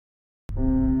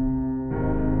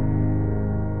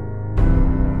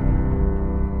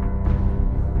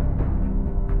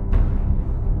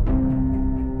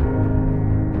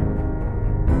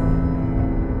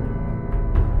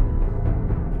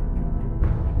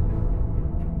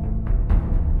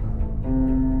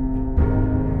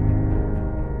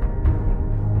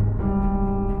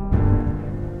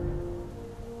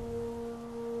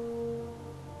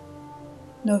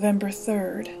November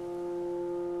 3rd.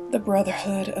 The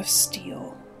Brotherhood of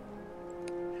Steel.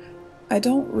 I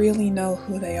don't really know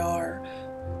who they are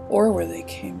or where they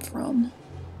came from.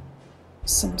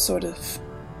 Some sort of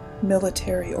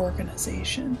military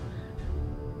organization.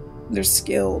 They're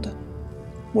skilled,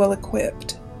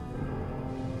 well-equipped,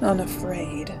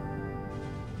 unafraid,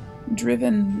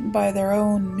 driven by their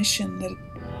own mission that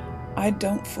I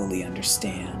don't fully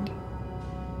understand.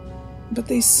 But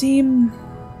they seem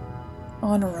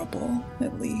honorable,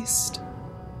 at least.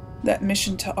 That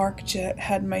mission to ArcJet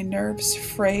had my nerves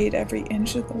frayed every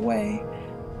inch of the way.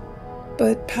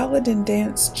 But Paladin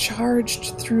Dance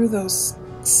charged through those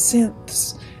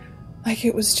synths like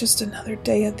it was just another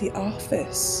day at the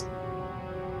office.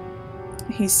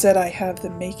 He said I have the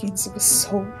makings of a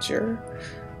soldier.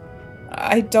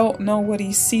 I don't know what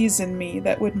he sees in me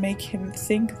that would make him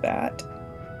think that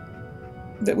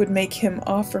would make him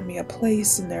offer me a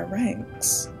place in their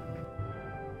ranks.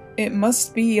 It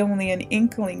must be only an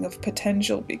inkling of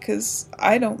potential because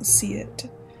I don't see it.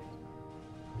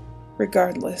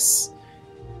 Regardless,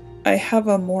 I have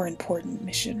a more important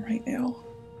mission right now.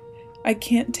 I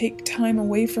can't take time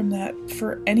away from that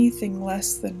for anything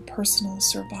less than personal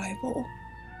survival.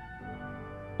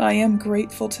 I am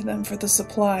grateful to them for the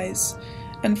supplies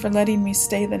and for letting me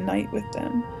stay the night with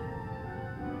them.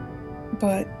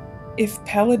 But if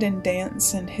Paladin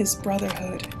Dance and his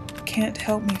Brotherhood can't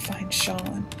help me find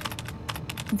Sean,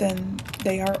 then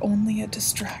they are only a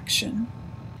distraction.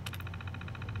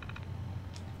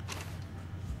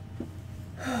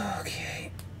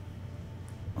 Okay.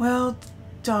 Well,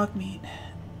 dog meat.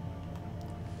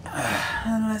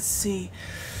 Let's see.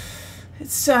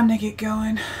 It's time to get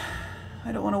going.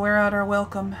 I don't want to wear out our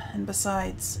welcome, and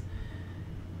besides,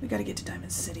 we gotta get to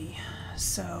Diamond City,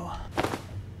 so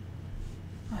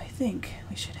I think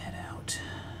we should head out.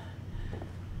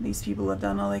 These people have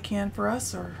done all they can for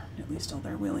us, or at least all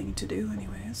they're willing to do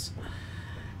anyways.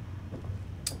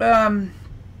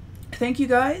 Thank you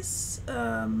guys,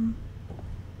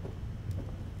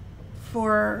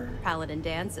 for... Paladin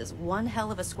Dance is one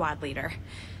hell of a squad leader.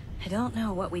 I don't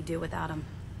know what we'd do without him.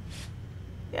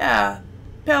 Yeah,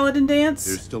 Paladin Dance.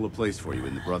 There's still a place for you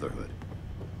in the Brotherhood,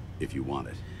 if you want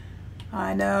it.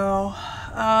 I know.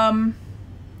 I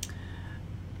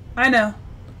know.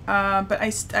 But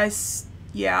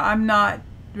yeah, I'm not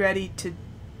ready to...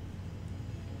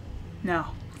 No,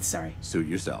 sorry. Suit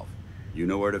yourself. You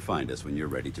know where to find us when you're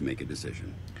ready to make a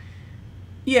decision.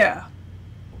 Yeah.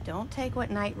 Don't take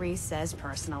what Knight Reese says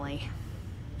personally.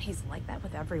 He's like that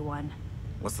with everyone.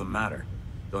 What's the matter?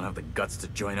 Don't have the guts to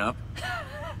join up?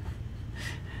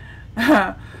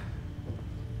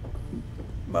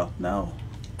 Well, no.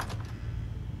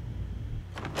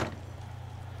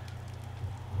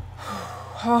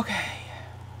 Okay.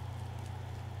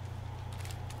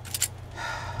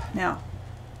 Now,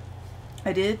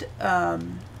 I did,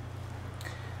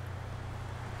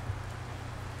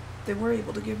 they were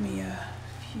able to give me a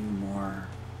few more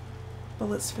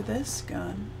bullets for this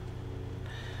gun.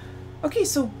 Okay,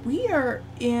 so we are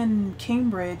in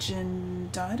Cambridge,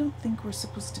 and I don't think we're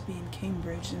supposed to be in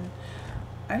Cambridge, and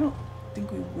I don't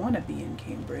think we want to be in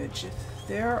Cambridge. If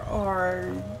there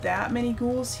are that many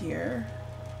ghouls here,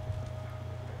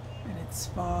 and it's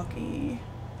foggy,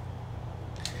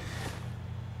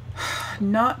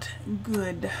 not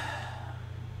good.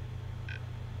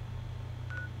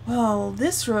 Well,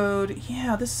 this road,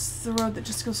 yeah, this is the road that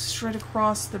just goes straight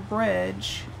across the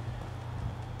bridge.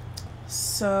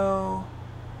 So,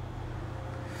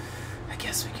 I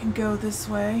guess we can go this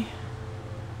way.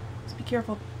 Just be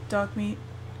careful, dog meat.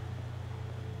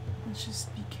 Let's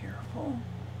just be careful.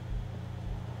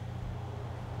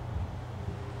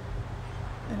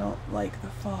 I don't like the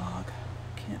fog.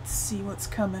 Can't see what's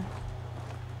coming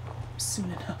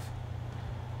soon enough.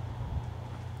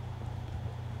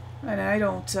 And I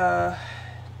don't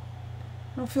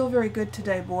feel very good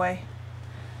today, boy.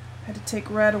 I had to take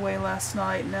Red away last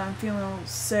night, and now I'm feeling a little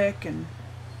sick, and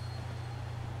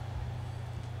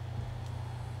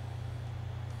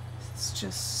it's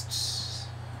just,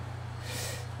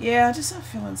 yeah, just not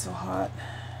feeling so hot.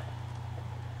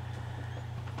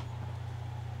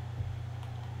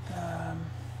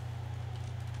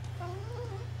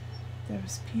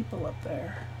 There's people up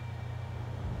there.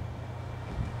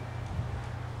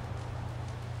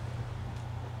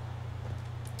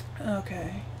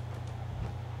 Okay.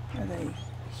 Are they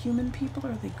human people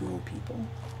or are they ghoul people?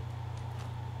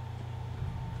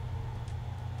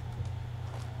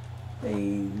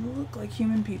 They look like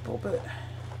human people, but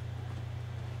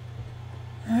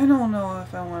I don't know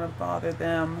if I want to bother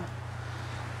them.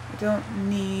 I don't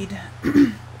need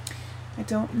I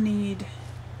don't need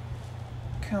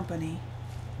company.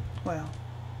 well,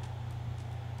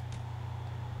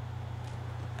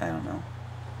 I don't know.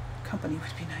 Company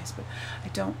would be nice, but I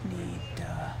don't need,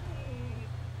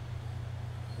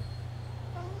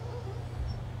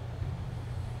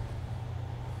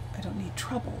 I don't need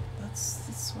trouble.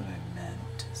 That's what I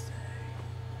meant to say.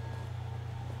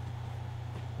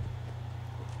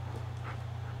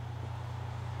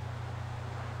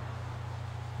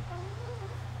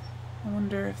 I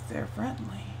wonder if they're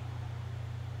friendly.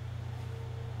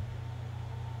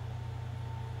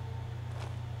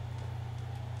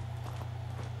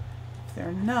 If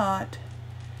they're not,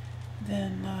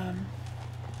 then,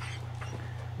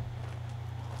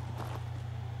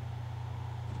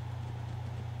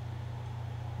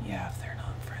 yeah, if they're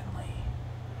not friendly.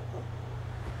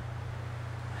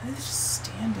 They're just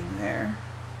standing there.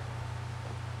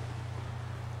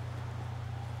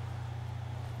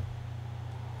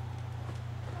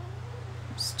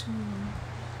 There's two.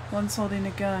 One's holding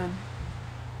a gun.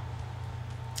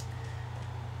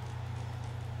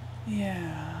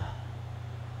 Yeah.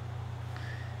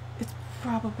 It's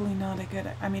probably not a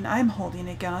good... I mean, I'm holding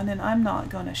a gun, and I'm not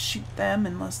gonna shoot them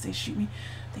unless they shoot me.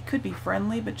 They could be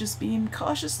friendly, but just being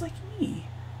cautious like me.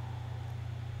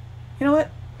 You know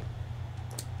what?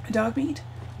 Dog meat?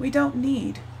 We don't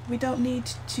need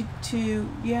to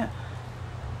yeah.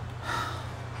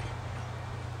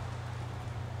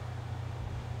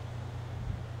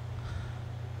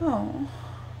 Oh.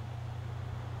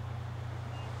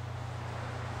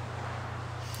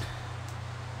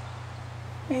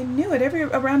 I knew it.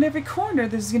 Around every corner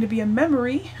there's going to be a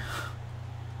memory.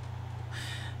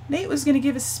 Nate was going to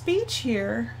give a speech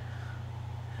here.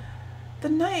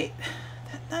 That night.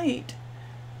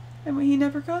 And he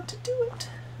never got to do it.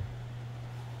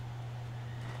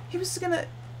 He was gonna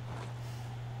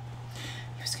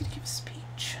give a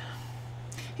speech.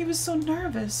 He was so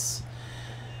nervous.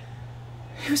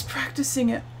 He was practicing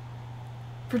it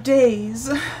for days.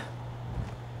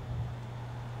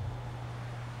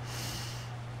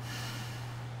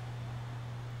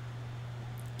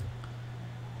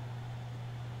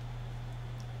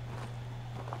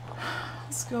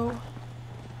 Let's go.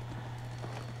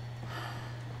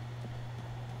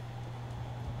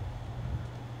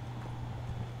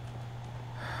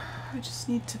 I just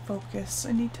need to focus.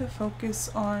 I need to focus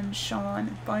on Sean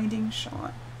and finding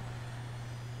Sean.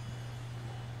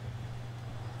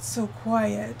 It's so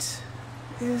quiet.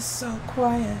 It is so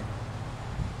quiet.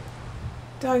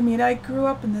 Dog meat, I grew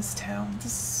up in this town.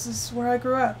 This is where I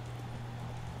grew up.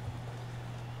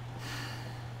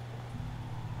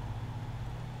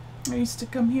 I used to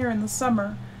come here in the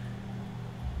summer.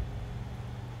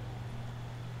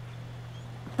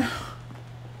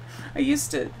 I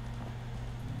used to...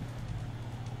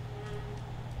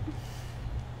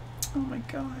 Oh my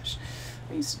gosh.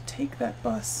 I used to take that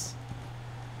bus.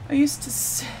 I used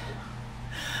to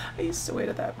wait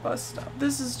at that bus stop.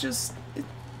 This is just...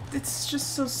 it's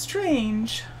just so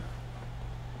strange.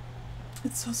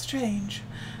 It's so strange.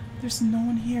 There's no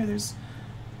one here. There's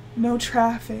no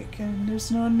traffic and there's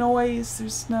no noise.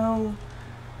 There's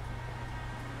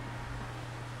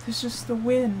just the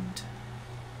wind.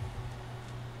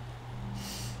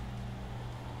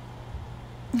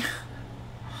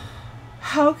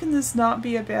 How can this not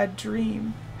be a bad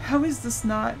dream? How is this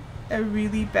not a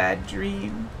really bad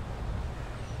dream?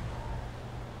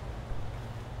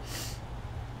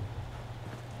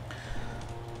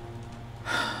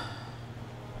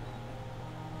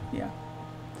 Yeah.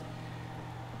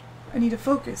 I need to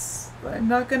focus. I'm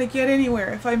not gonna get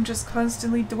anywhere if I'm just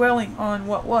constantly dwelling on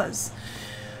what was.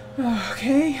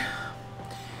 Okay.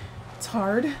 It's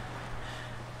hard.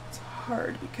 It's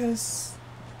hard because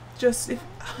just if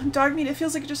dog meat, it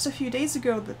feels like just a few days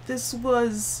ago that this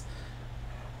was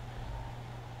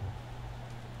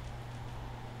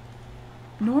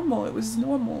normal. It was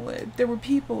normal. There were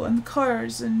people and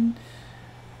cars, and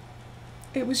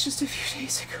it was just a few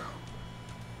days ago.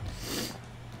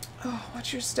 Oh,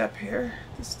 watch your step here.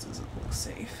 This doesn't look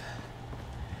safe.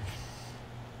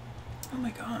 Oh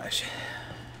my gosh.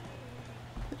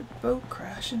 Did a boat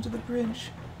crash into the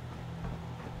bridge?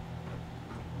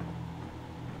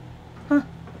 Huh.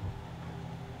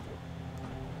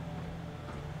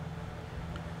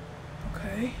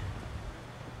 Okay.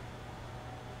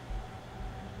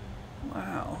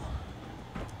 Wow.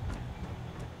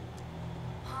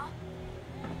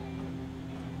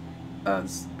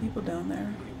 There's people down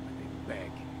there.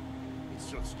 Beg. It's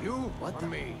just you What or the-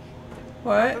 me.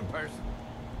 What? Nothing personal.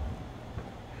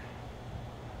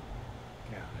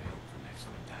 Can't wait for next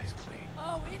one dies clean.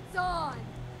 Oh, it's on!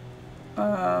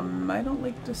 I don't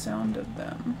like the sound of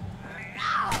them.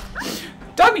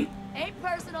 Doggy! Ain't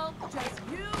personal, just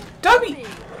you Doggy! and me.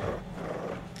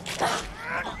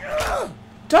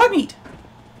 Dog meat!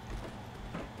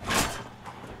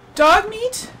 Dog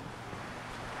meat?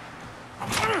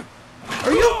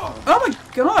 Are you? Oh my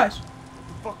gosh! What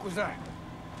the fuck was that?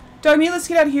 Dog meat, let's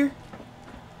get out of here.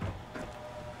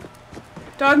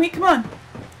 Dog meat, come on.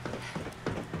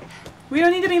 We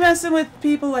don't need to be messing with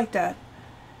people like that.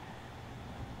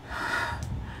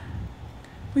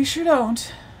 We sure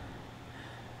don't.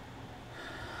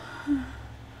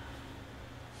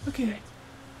 Okay.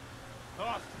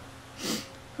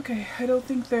 Okay, I don't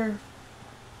think they're...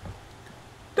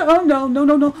 Oh, no, no,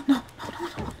 no, no, no, no, no,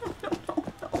 no, no, no, no,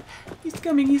 no. He's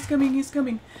coming, he's coming, he's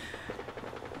coming.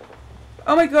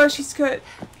 Oh my gosh, he's cut.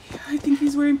 I think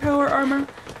he's wearing power armor.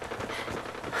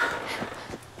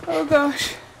 Oh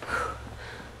gosh.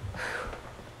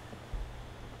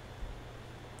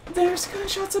 There's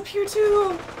gunshots up here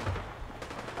too.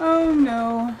 Oh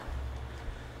no.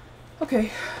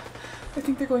 Okay, I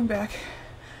think they're going back.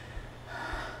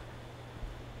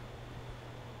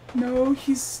 No,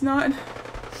 he's not.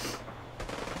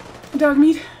 Dog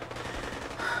meat.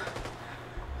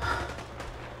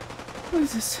 What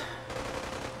is this?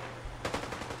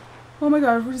 Oh my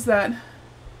god, what is that?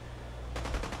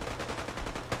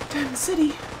 Diamond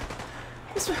City.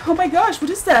 Oh my gosh, what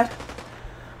is that?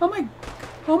 Oh my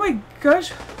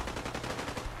gosh.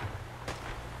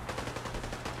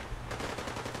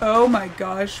 Oh my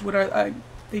gosh, what are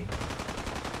they?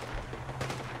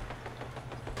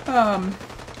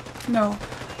 No.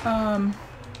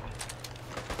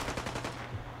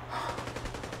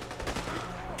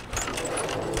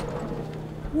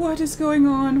 What is going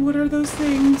on? What are those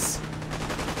things?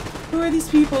 Who are these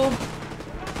people?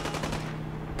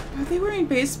 Are they wearing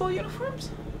baseball uniforms?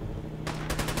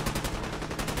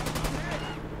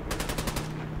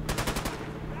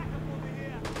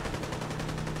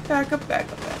 Back up,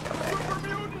 back up, back up, back up.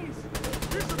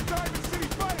 Here's some Diamond City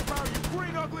firepower, you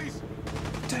green uglies!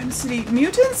 Diamond City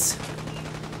mutants?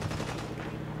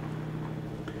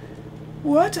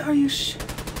 What are you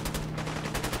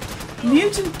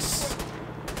mutants?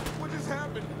 What just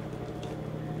happened?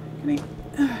 Can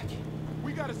I...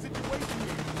 We got a situation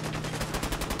here.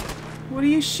 What are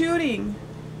you shooting?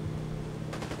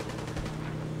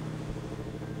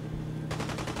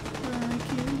 I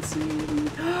can't see.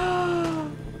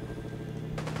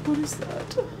 What is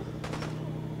that?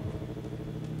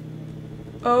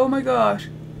 Oh my gosh.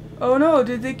 Oh no,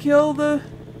 did they kill the...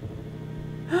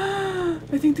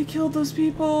 I think they killed those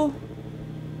people.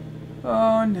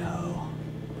 Oh no.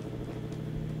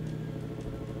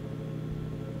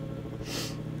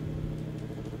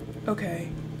 Okay.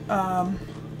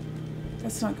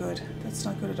 That's not good. That's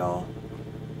not good at all.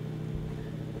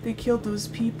 They killed those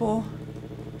people.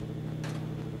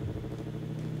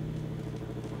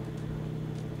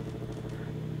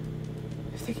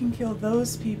 If they can kill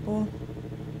those people,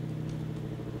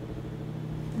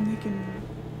 then they can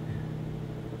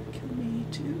kill me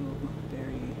too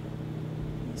very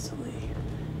easily.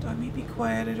 Dog meat, be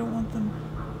quiet. I don't want them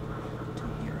to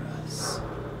hear us.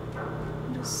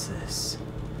 What is this?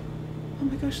 Oh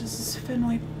my gosh, this is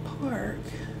Fenway Park.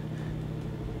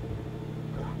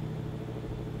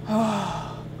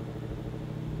 Oh.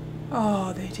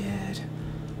 Oh, they did.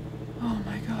 Oh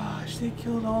my gosh, they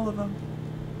killed all of them.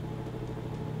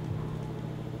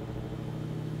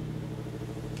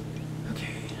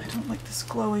 Okay, I don't like this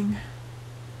glowing.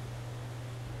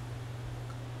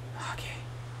 Okay,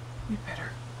 we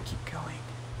better keep going.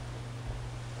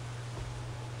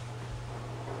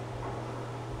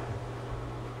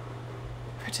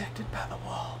 Protected by the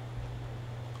wall.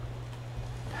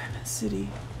 Diamond City.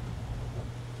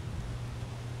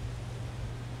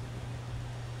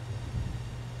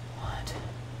 What?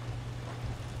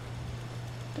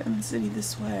 Diamond City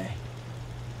this way.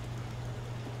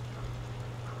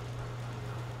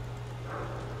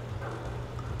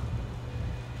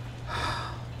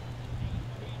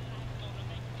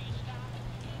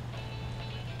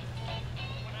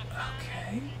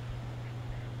 Okay.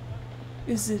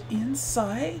 Is it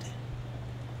inside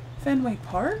Fenway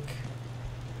Park?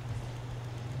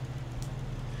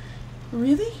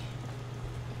 Really?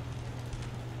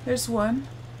 There's one.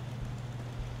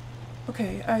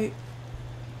 Okay,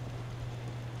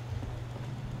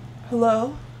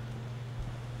 Hello?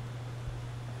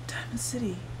 Diamond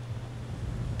City.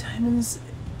 Diamonds...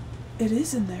 It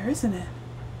is in there, isn't it?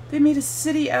 They made a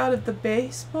city out of the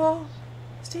baseball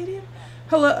stadium?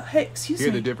 Hello? Hey, excuse me.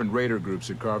 Here the different raider groups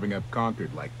are carving up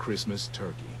Concord like Christmas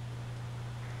turkey.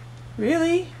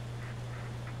 Really?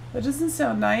 That doesn't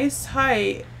sound nice.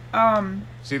 Hi,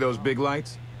 See those big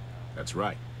lights? That's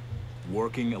right.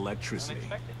 Working electricity.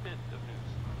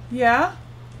 yeah?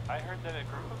 I heard that a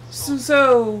group of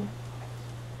So,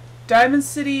 Diamond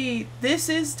City, this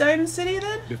is Diamond City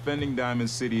then? Defending Diamond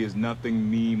City is nothing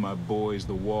me, my boys,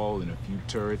 the wall, and a few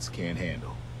turrets can't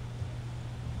handle.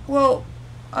 Well,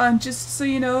 just so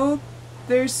you know,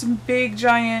 there's some big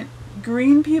giant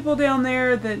green people down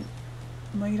there that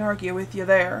might argue with you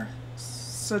there.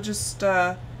 So just, you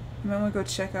might want to go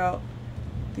check out,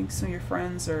 I think some of your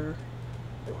friends are...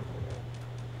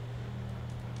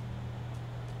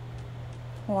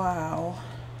 Wow.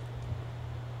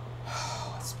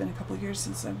 It's been a couple of years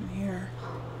since I've been here.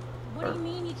 What do you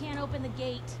mean you can't open the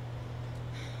gate?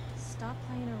 Stop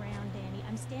playing around, Danny.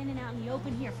 I'm standing out in the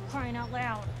open here for crying out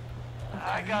loud. Okay.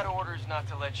 I got orders not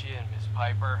to let you in, Miss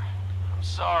Piper. I'm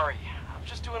sorry. I'm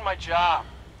just doing my job.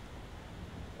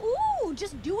 Ooh,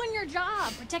 just doing your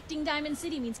job. Protecting Diamond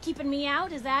City means keeping me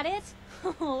out, is that it?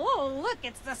 Oh, look,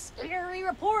 it's the scary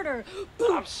reporter.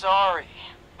 I'm sorry,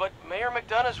 but Mayor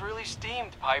McDonough's really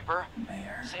steamed, Piper.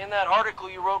 Mayor. Saying that article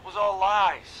you wrote was all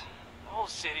lies. The whole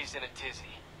city's in a tizzy.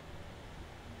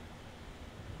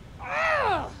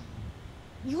 Ugh.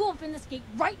 You open this gate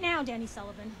right now, Danny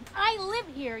Sullivan. I live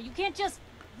here. You can't just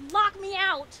lock me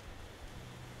out.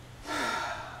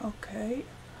 Okay.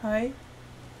 Hi.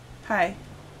 Hi.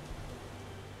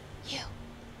 You.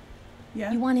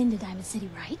 Yeah? You want into Diamond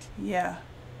City, right? Yeah.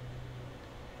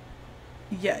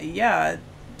 Yeah,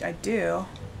 I do.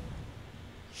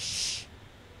 Shh.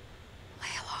 Play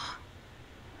along.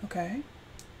 Okay.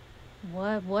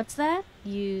 What's that?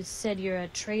 You said you're a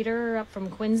trader up from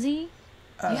Quincy?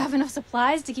 You have enough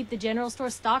supplies to keep the general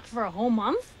store stocked for a whole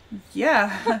month?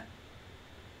 Yeah.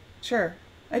 Sure,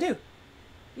 I do.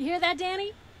 You hear that,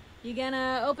 Danny? You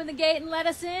gonna open the gate and let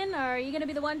us in, or are you gonna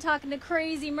be the one talking to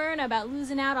crazy Myrna about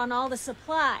losing out on all the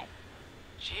supply?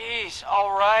 Jeez,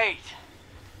 all right.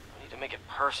 I need to make it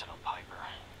personal, Piper.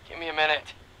 Give me a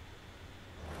minute.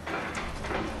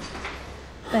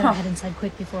 Better head inside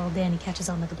quick before old Danny catches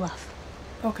on to the bluff.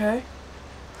 Okay.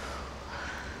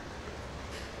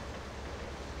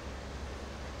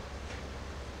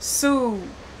 So,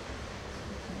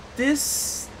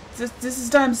 this is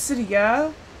Diamond City,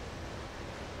 yeah?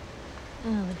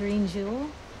 Oh, the Green Jewel?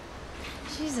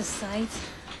 She's a sight.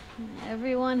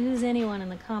 Everyone who's anyone in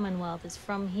the Commonwealth is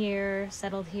from here,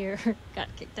 settled here,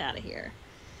 got kicked out of here.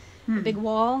 The big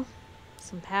wall,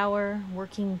 some power,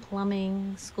 working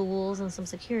plumbing, schools, and some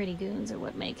security goons are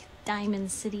what make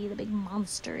Diamond City the big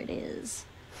monster it is.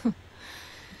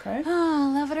 Okay.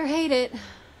 Oh, love it or hate it.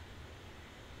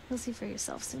 You'll see for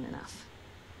yourself soon enough.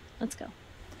 Let's go.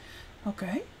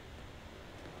 Okay.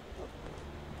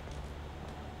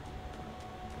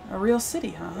 A real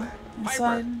city, huh?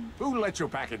 Inside. Piper, who let you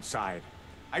back inside?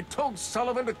 I told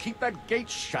Sullivan to keep that gate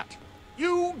shut.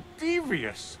 You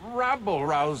devious,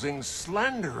 rabble-rousing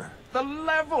slanderer. The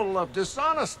level of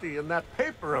dishonesty in that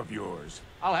paper of yours.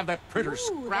 I'll have that printer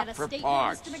scrapped that a for statement,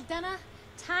 parts. Mr. McDonough?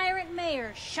 Tyrant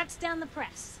mayor shuts down the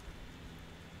press.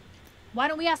 Why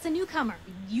don't we ask the newcomer?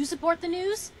 You support the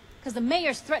news? Because the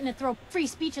mayor's threatened to throw free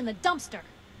speech in the dumpster.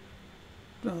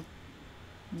 Well,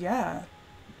 yeah.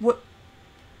 What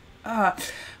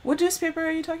newspaper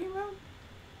are you talking about?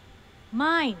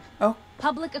 Mine. Oh.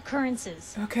 Public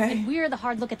occurrences. Okay. And we're the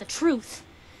hard look at the truth.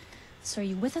 So are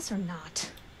you with us or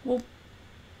not? Well,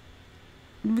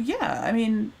 yeah, I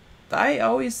mean, I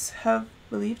always have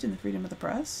believed in the freedom of the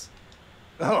press.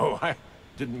 Oh, I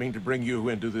didn't mean to bring you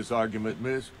into this argument,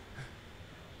 miss.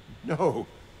 No.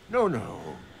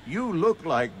 You look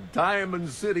like Diamond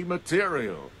City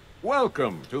material.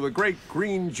 Welcome to the great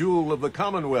green jewel of the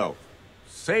Commonwealth.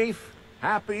 Safe,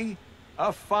 happy,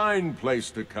 a fine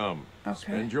place to come. Okay.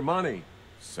 Spend your money.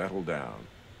 Settle down.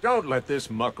 Don't let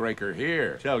this muckraker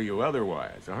here tell you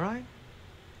otherwise, all right?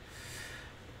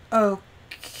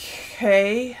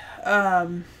 Okay.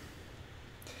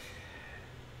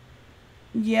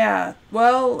 Yeah.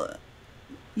 Well,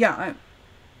 yeah.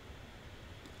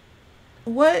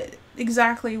 What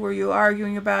exactly were you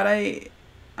arguing about?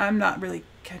 I'm not really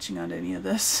catching on to any of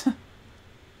this.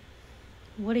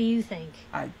 What do you think?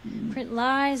 Print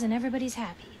lies and everybody's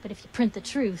happy. But if you print the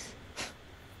truth...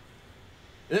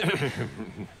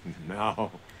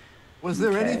 Now, was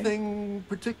there anything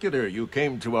particular you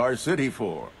came to our city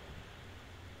for?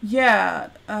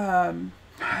 Yeah, I'm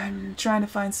trying to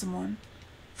find someone.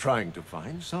 Trying to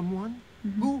find someone?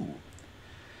 Mm-hmm. Who?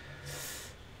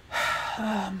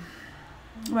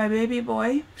 My baby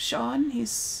boy, Sean,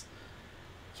 he's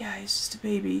just a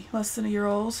baby, less than a year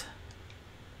old.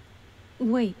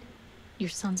 Wait, your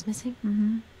son's missing?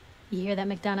 Mm-hmm. You hear that,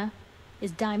 McDonough? Is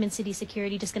Diamond City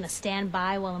security just gonna stand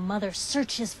by while a mother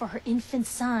searches for her infant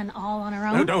son all on her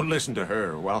own? No, don't listen to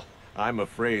her. While I'm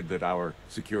afraid that our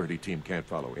security team can't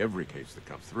follow every case that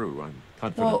comes through. I'm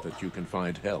confident that you can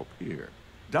find help here.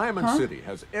 Diamond City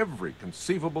has every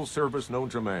conceivable service known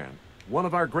to man. One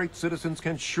of our great citizens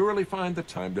can surely find the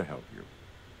time to help you.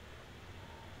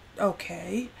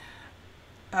 Okay.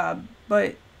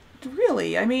 But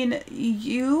really, I mean,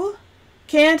 you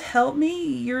can't help me?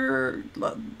 You're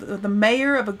the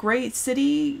mayor of a great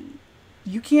city?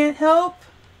 You can't help?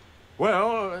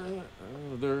 Well,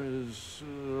 there is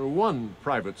one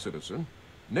private citizen,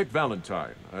 Nick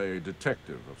Valentine, a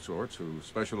detective of sorts who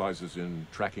specializes in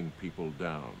tracking people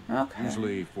down. Okay.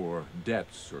 Usually for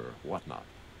debts or whatnot.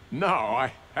 Now,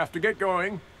 I have to get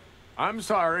going. I'm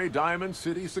sorry, Diamond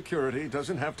City Security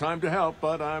doesn't have time to help,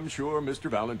 but I'm sure Mr.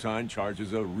 Valentine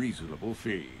charges a reasonable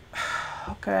fee.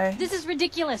 Okay. This is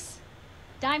ridiculous.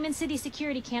 Diamond City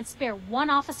Security can't spare one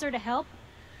officer to help.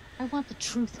 I want the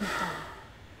truth, McDonough.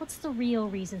 What's the real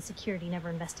reason security never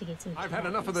investigates into I've had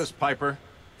enough of this, Piper.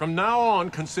 From now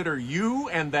on, consider you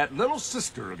and that little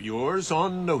sister of yours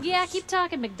on notice. Yeah, keep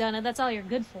talking, McDonough. That's all you're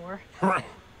good for.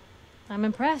 I'm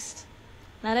impressed.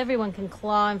 Not everyone can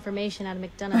claw information out of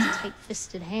McDonough's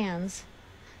tight-fisted hands.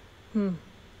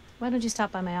 Why don't you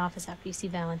stop by my office after you see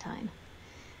Valentine?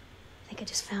 I think I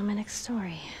just found my next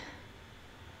story.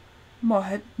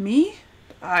 What? Me?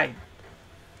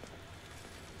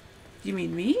 You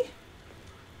mean me?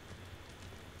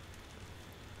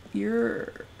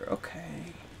 You're...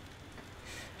 okay.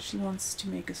 She wants to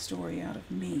make a story out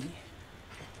of me.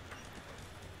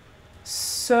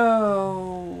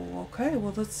 So... okay,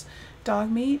 well let's...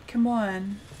 Dog meat? Come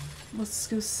on. Let's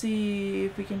go see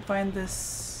if we can find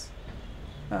this...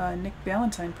 Nick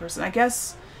Valentine person. I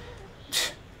guess...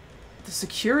 the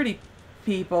security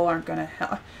people aren't gonna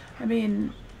help. I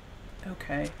mean...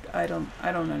 okay. I don't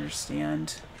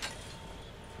understand.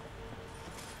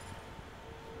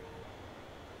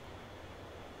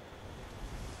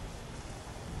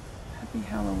 Happy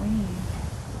Halloween.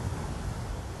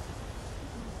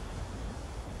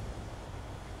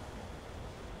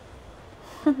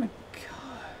 Oh my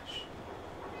gosh.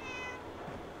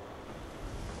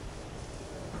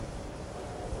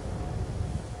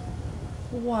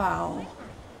 Wow.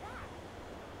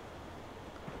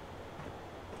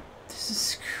 This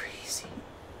is crazy.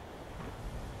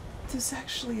 There's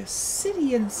actually a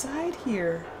city inside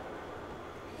here.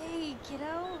 Hey,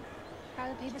 kiddo. How are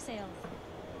the paper sales?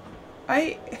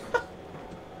 I... Well,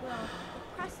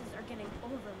 the presses are getting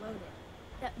overloaded.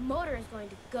 That motor is going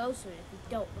to go soon if we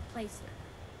don't replace it.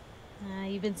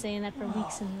 You've been saying that for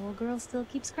weeks and the old girl still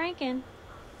keeps cranking.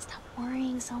 Stop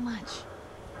worrying so much.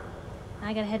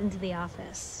 I gotta head into the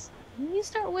office. You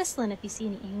start whistling if you see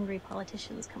any angry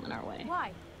politicians coming our way.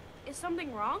 Why? Is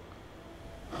something wrong?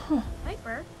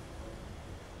 Piper?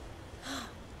 Is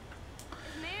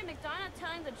Mayor McDonough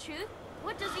telling the truth?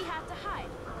 What does he have to hide?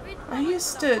 I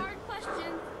used to... hard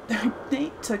question.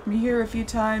 Nate took me here a few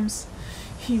times.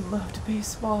 He loved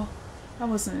baseball. I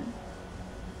wasn't...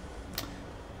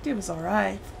 it was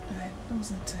alright. I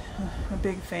wasn't a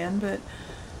big fan, but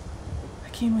I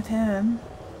came with him.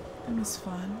 It was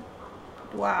fun.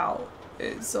 Wow,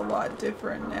 it's a lot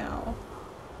different now.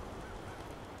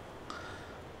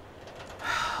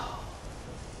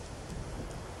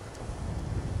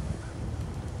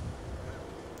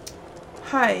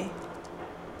 Hi.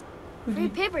 Free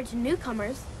paper to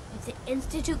newcomers. If the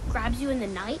Institute grabs you in the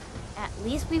night, at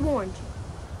least we warned you.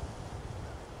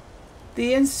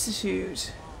 The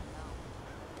Institute.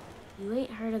 You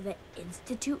ain't heard of the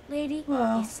Institute, lady?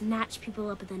 Well... they snatch people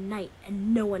up in the night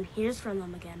and no one hears from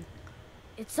them again.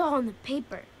 It's all in the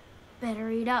paper. Better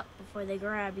read up before they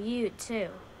grab you, too.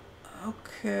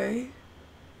 Okay.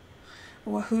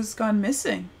 Well, who's gone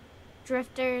missing?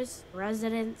 Drifters,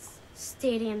 residents,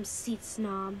 stadium seat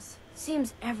snobs.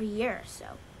 Seems every year or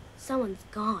so, someone's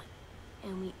gone,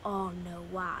 and we all know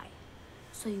why.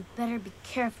 So you better be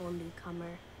careful,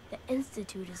 newcomer. The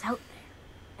Institute is out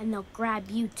there, and they'll grab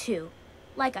you too.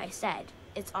 Like I said,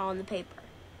 it's all in the paper.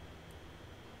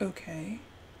 Okay.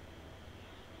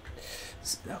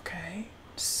 Okay.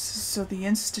 So the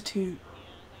Institute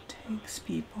takes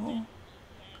people.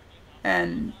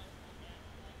 And...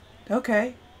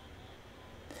 okay.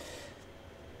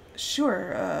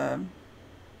 Sure,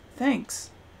 thanks.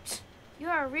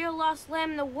 You're a real lost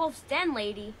lamb in the wolf's den,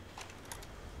 lady.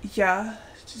 Yeah.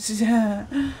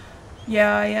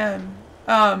 Yeah, I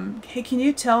am. Hey, can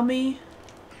you tell me?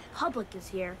 Public is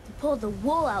here to pull the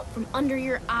wool out from under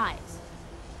your eyes.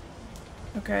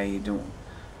 Okay, you don't...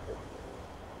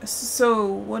 so,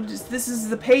 what is... this is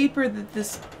the paper that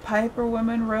this Piper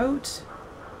woman wrote?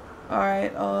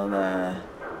 Alright, I'll,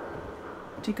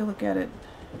 take a look at it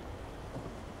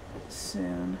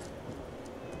soon.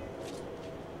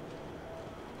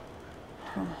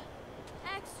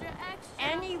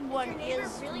 Anyone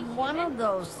is one of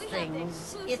those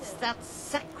things. It's that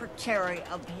secretary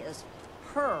of his.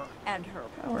 Her and her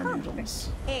perfect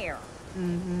hair.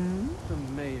 The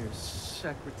mayor's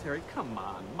secretary. Come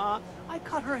on, Ma. I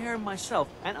cut her hair myself,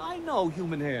 and I know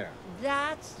human hair.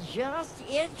 That's just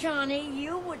it, Johnny.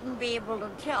 You wouldn't be able to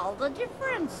tell the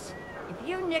difference. If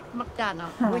you nicked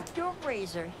McDonough with your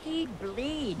razor, he'd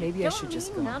bleed. Maybe I should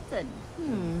just go. Nothing.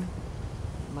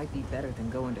 Might be better than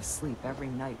going to sleep every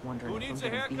night wondering if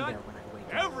I'm gonna be there when I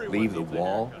wake up. Everyone Leave the needs a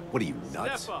wall? haircut. What are you,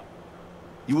 nuts? Step up.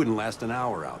 You wouldn't last an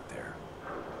hour out there.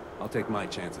 I'll take my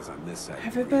chances on this side.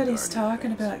 Everybody's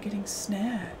talking about getting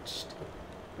snatched.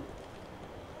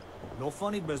 No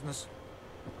funny business.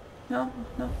 No,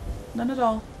 none at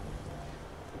all.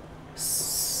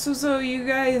 So you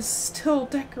guys still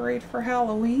decorate for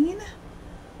Halloween?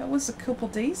 That was a couple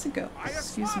days ago.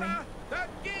 Excuse me. The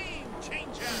game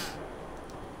changer.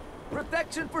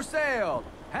 Protection for sale.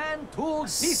 Hand-tooled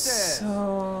pieces.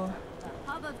 So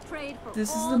Hub of trade for this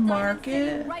is all the diamonds market.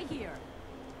 sitting right here.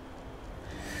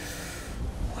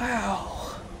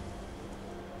 Wow.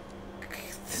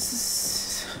 This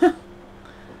is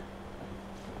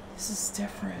this is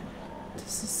different.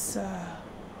 This is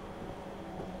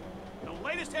The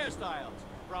latest hairstyles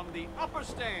from the upper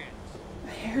stands.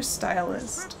 a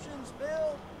hairstylist. Prescriptions,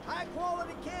 Bill. High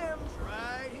quality chems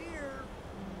right here.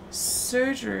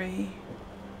 Surgery.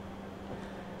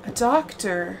 A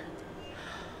doctor.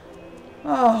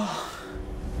 Oh.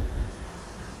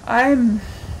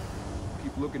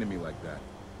 Keep looking at me like that.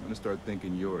 I'm gonna start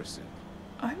thinking you're a sin.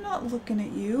 I'm not looking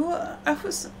at you. I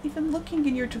wasn't even looking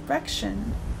in your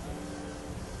direction.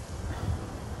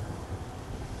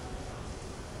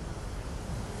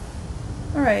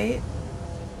 Alright.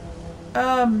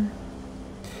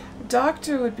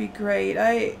 Doctor would be great.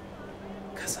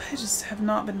 Because I just have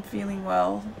not been feeling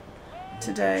well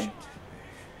today.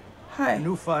 Hi. A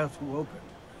new file to open.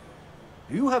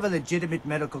 Do you have a legitimate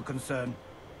medical concern?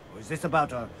 Or is this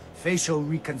about our facial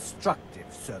reconstructive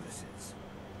services?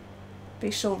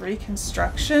 Facial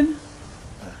reconstruction?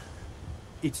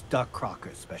 It's Doc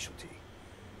Crocker's specialty.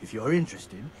 If you're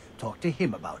interested, talk to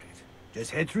him about it.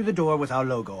 Just head through the door with our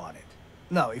logo on it.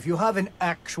 Now, if you have an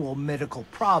actual medical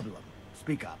problem,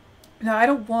 speak up. No, I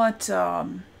don't want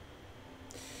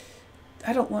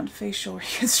facial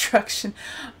reconstruction.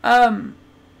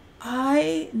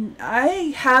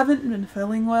 I haven't been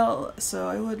feeling well, so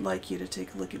I would like you to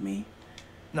take a look at me.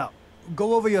 Now,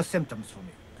 go over your symptoms for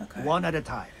me. Okay. One at a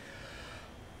time.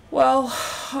 Well,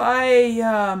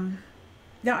 I've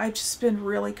just been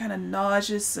really kind of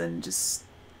nauseous and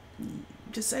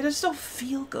I just don't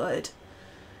feel good.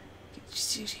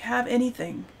 Do you have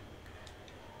anything?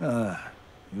 You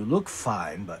look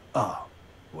fine, but oh,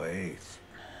 wait.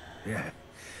 Yeah,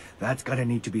 that's gonna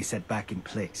need to be set back in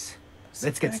place.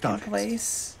 Let's get started. In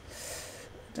place.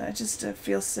 I just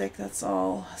feel sick, that's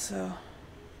all, so.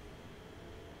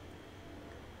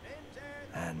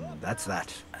 And that's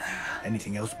that.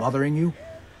 Anything else bothering you?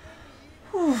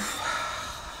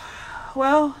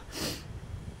 Well,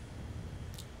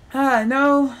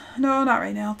 no, not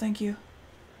right now, thank you.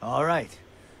 All right.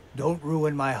 Don't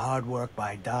ruin my hard work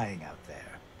by dying out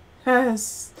there.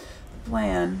 That's the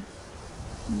plan.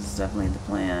 This is definitely the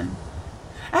plan.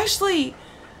 Actually,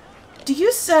 do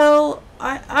you sell...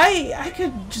 I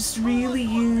could just really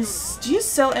use... Do you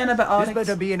sell antibiotics? This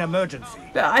better be an emergency.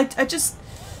 I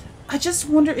just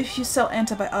wonder if you sell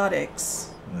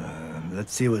antibiotics.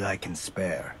 Let's see what I can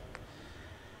spare.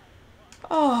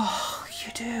 Oh,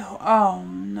 you do? Oh,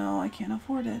 no, I can't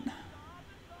afford it.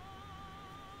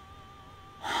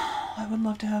 I would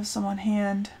love to have some on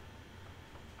hand.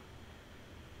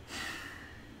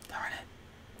 Darn it.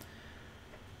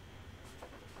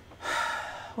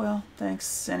 Well,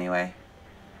 thanks anyway.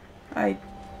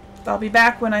 I'll be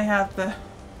back when I have the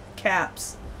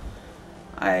caps.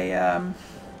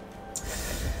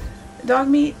 Dog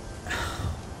meat.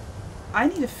 I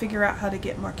need to figure out how to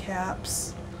get more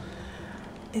caps.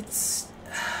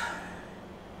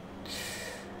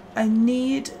 I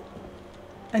need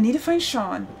to find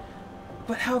Sean.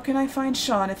 But how can I find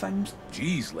Sean if I'm...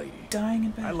 Jeez, lady. Dying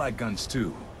in bed? I like guns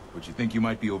too. But you think you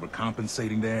might be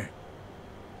overcompensating there?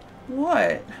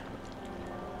 What?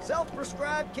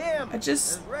 Self-prescribed chem. I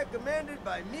just... As recommended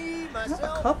by me, I have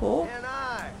myself, a couple. and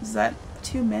I. Is that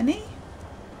too many?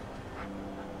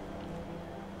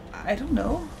 I don't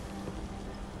know.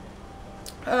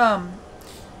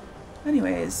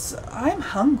 Anyways, I'm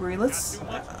hungry.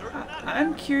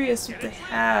 I'm curious if they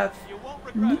have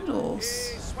noodles.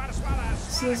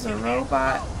 This is a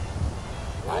robot.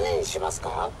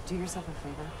 Do yourself a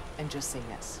favor and just say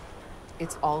yes.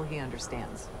 It's all he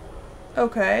understands.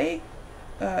 Okay.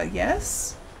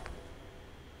 Yes?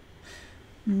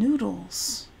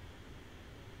 Noodles.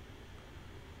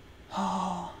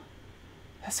 Oh,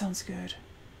 that sounds good.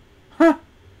 Huh.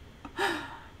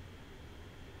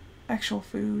 Actual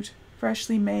food.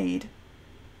 Freshly made.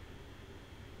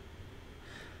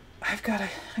 I'm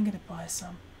gonna buy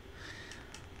some.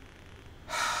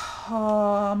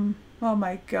 Oh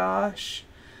my gosh.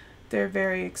 They're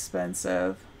very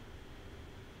expensive.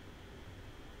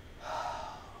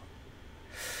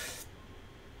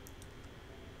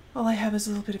 All I have is a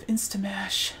little bit of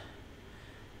Instamash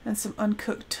and some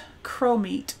uncooked crow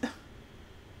meat.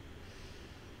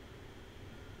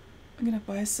 I'm gonna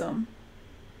buy some.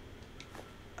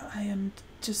 I am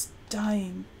just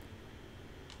dying.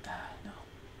 No.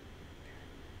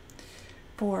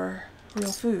 For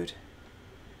real food.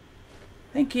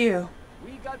 Thank you.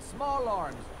 We got small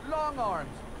arms, long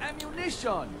arms,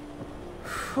 ammunition.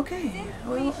 Okay,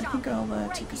 well, I think I'll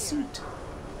take a seat.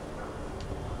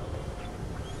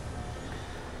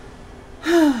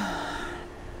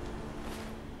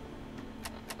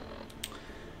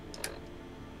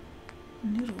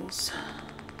 Noodles.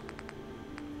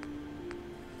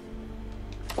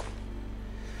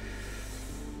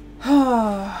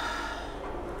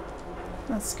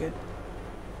 That's good.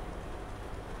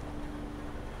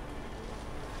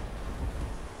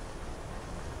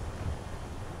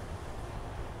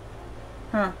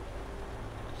 Huh.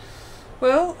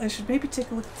 Well, I should maybe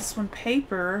take a look at this one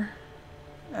paper.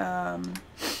 I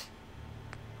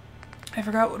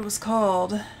forgot what it was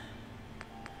called.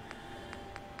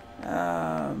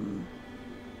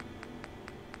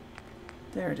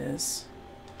 There it is.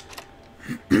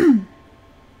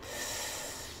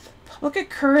 Public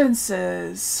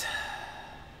Occurrences.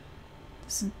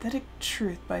 The Synthetic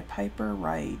Truth by Piper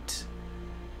Wright.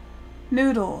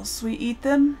 Noodles. We eat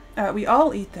them. We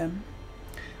all eat them.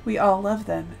 We all love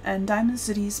them, and Diamond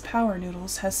City's Power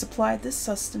Noodles has supplied this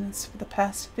sustenance for the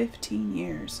past 15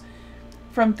 years.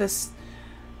 From the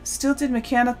stilted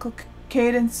mechanical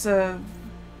cadence of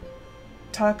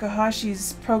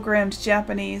Takahashi's programmed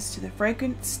Japanese to the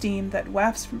fragrant steam that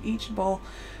wafts from each bowl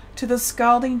to the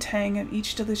scalding tang of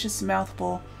each delicious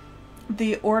mouthful,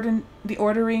 the ordering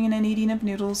and eating of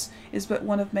noodles is but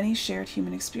one of many shared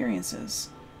human experiences.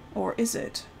 Or is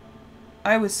it?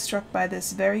 I was struck by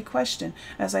this very question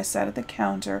as I sat at the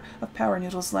counter of Power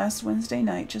Noodles last Wednesday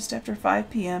night just after 5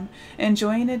 p.m.,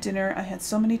 enjoying a dinner I had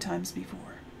so many times before.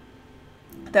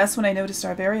 That's when I noticed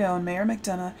our very own Mayor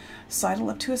McDonough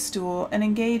sidle up to a stool and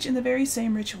engage in the very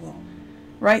same ritual.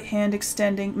 Right hand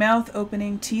extending, mouth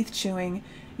opening, teeth chewing,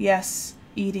 yes,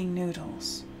 eating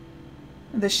noodles.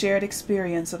 The shared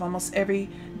experience of almost every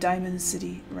Diamond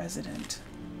City resident.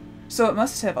 So it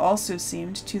must have also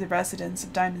seemed to the residents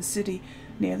of Diamond City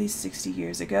nearly 60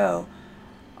 years ago.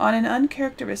 On an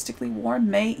uncharacteristically warm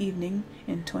May evening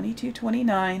in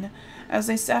 2229, as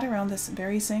they sat around this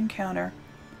very same counter,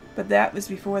 but that was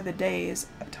before the days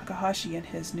of Takahashi and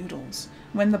his noodles,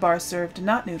 when the bar served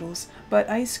not noodles, but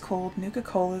ice-cold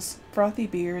Nuka-Colas, frothy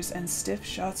beers, and stiff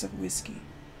shots of whiskey.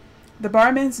 The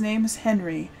barman's name was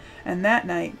Henry, and that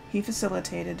night he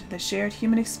facilitated the shared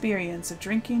human experience of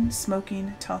drinking,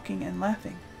 smoking, talking, and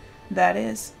laughing. That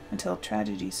is, until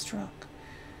tragedy struck.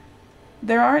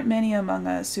 There aren't many among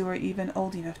us who are even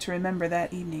old enough to remember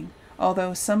that evening,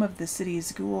 although some of the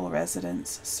city's ghoul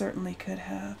residents certainly could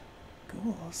have.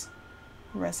 Ghouls?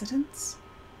 Residents?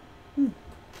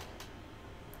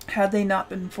 Had they not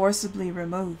been forcibly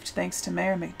removed thanks to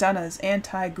Mayor McDonough's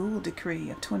anti-ghoul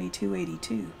decree of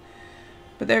 2282.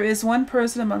 But there is one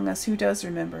person among us who does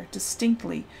remember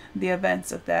distinctly the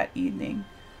events of that evening.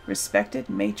 Respected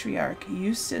matriarch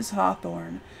Eustace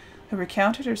Hawthorne, who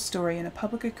recounted her story in a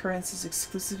Public Occurrences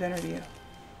exclusive interview.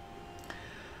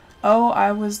 Oh,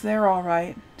 I was there all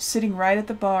right, sitting right at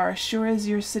the bar, sure as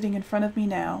you're sitting in front of me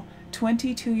now,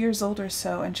 22 years old or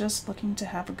so, and just looking to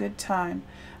have a good time.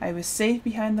 I was safe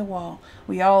behind the wall.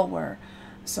 We all were.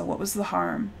 So what was the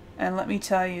harm? And let me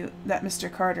tell you that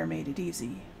Mr. Carter made it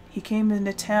easy. He came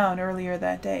into town earlier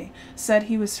that day, said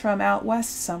he was from out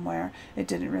west somewhere. It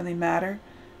didn't really matter.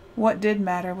 What did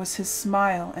matter was his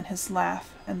smile and his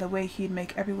laugh and the way he'd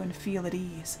make everyone feel at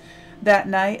ease. That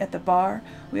night at the bar,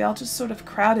 we all just sort of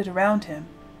crowded around him.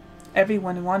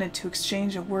 Everyone wanted to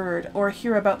exchange a word or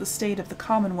hear about the state of the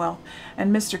Commonwealth,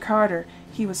 and Mr. Carter,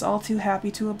 he was all too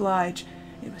happy to oblige.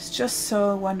 It was just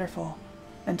so wonderful,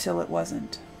 until it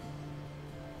wasn't.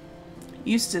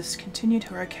 Eustace continued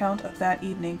her account of that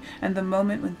evening and the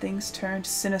moment when things turned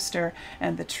sinister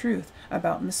and the truth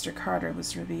about Mr. Carter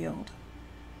was revealed.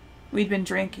 We'd been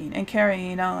drinking and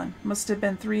carrying on. Must have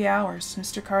been 3 hours.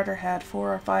 Mr. Carter had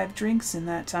 4 or 5 drinks in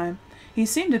that time. He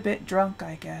seemed a bit drunk,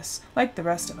 I guess, like the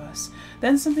rest of us.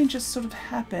 Then something just sort of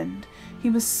happened. He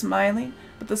was smiling,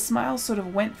 but the smile sort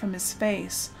of went from his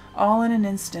face, all in an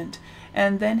instant,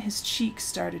 and then his cheeks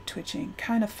started twitching,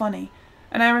 kind of funny.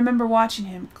 And I remember watching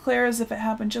him, clear as if it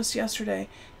happened just yesterday.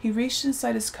 He reached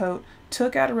inside his coat,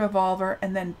 took out a revolver,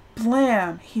 and then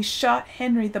blam! He shot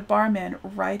Henry the barman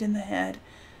right in the head.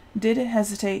 Didn't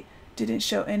hesitate, didn't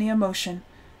show any emotion.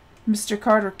 Mr.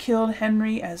 Carter killed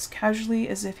Henry as casually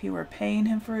as if he were paying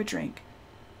him for a drink.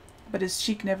 But his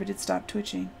cheek never did stop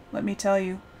twitching. Let me tell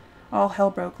you, all hell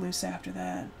broke loose after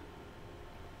that.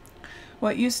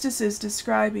 What Eustace is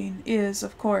describing is,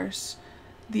 of course,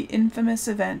 the infamous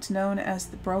event known as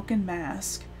the Broken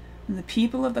Mask, and the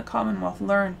people of the Commonwealth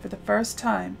learned for the first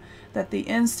time that the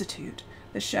Institute,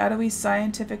 the shadowy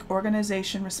scientific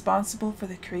organization responsible for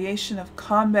the creation of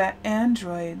combat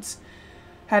androids,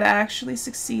 had actually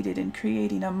succeeded in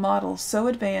creating a model so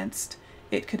advanced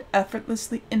it could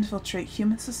effortlessly infiltrate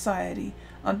human society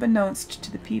unbeknownst to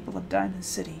the people of Diamond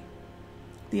City.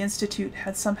 The Institute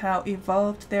had somehow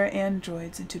evolved their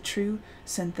androids into true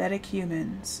synthetic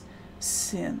humans.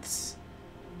 Synths.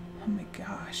 Oh my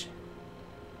gosh.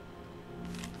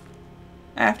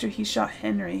 After he shot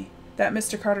Henry, that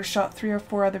Mr. Carter shot 3 or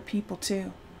 4 other people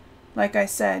too. Like I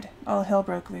said, all hell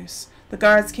broke loose. The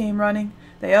guards came running,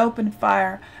 they opened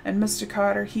fire, and Mr.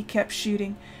 Carter, he kept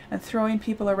shooting and throwing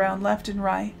people around left and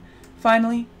right.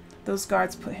 Finally, those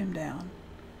guards put him down.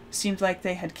 Seemed like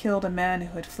they had killed a man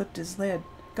who had flipped his lid,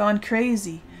 gone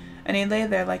crazy, and he lay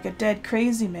there like a dead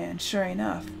crazy man, sure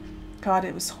enough. God,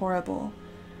 it was horrible.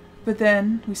 But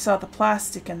then we saw the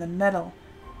plastic and the metal.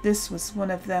 This was one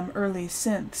of them early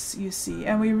synths, you see,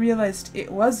 and we realized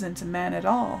it wasn't a man at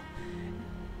all.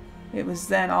 It was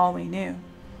then all we knew.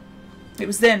 It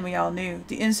was then we all knew.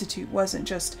 The Institute wasn't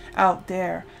just out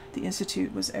there. The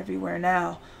Institute was everywhere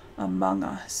now, among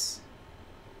us.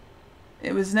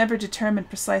 It was never determined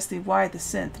precisely why the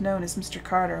synth, known as Mr.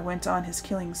 Carter, went on his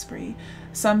killing spree.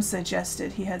 Some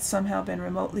suggested he had somehow been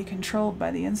remotely controlled by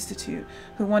the Institute,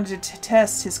 who wanted to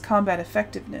test his combat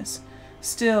effectiveness.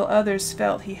 Still, others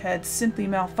felt he had simply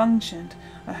malfunctioned,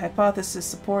 a hypothesis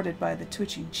supported by the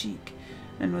twitching cheek,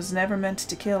 and was never meant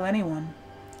to kill anyone.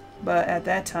 But at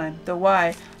that time, the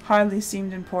why hardly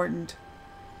seemed important.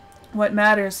 What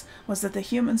matters was that the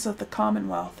humans of the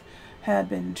Commonwealth had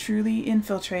been truly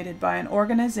infiltrated by an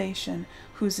organization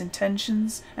whose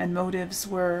intentions and motives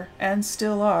were, and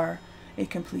still are, a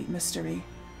complete mystery,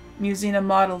 using a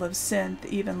model of synth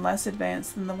even less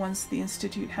advanced than the ones the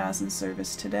Institute has in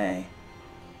service today.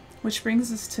 Which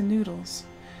brings us to noodles.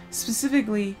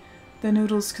 Specifically, the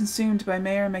noodles consumed by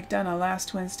Mayor McDonough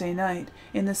last Wednesday night,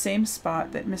 in the same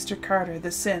spot that Mr. Carter, the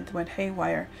synth, went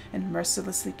haywire and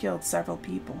mercilessly killed several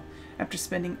people. After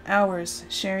spending hours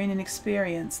sharing an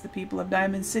experience the people of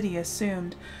Diamond City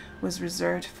assumed was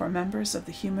reserved for members of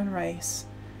the human race.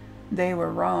 They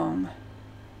were wrong.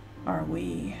 Are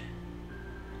we?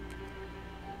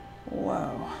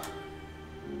 Whoa.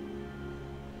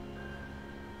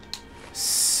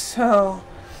 So...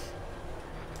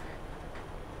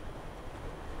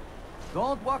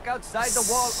 Don't walk outside the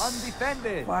wall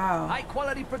undefended. Wow. High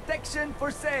quality protection for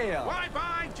sale. Why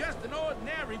buy just an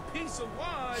ordinary piece of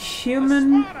wood?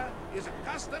 Human is a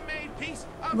custom-made piece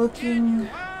of looking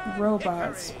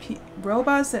robots.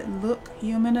 Robots that look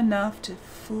human enough to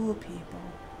fool people.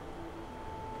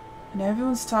 And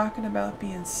everyone's talking about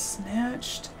being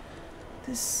snatched.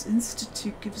 This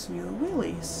Institute gives me the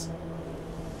willies.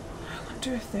 I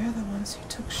wonder if they're the ones who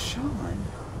took Sean.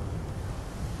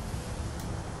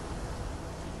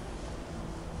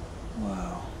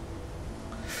 Whoa.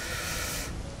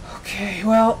 Okay,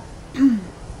 well,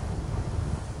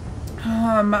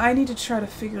 I need to try to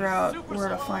figure out where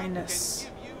to find this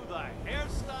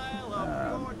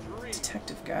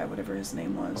detective guy, whatever his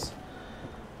name was.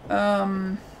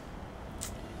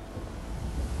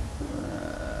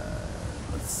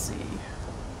 Let's see.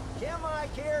 Chem I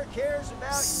Care cares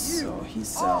about So he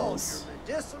all sells your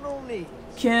medicinal needs.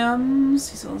 chems.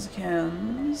 He sells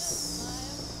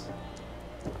chems.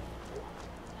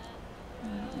 I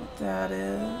don't know what that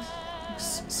is.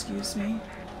 Excuse me,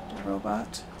 the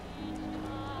robot.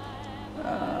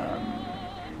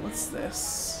 What's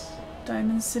this?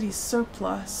 Diamond City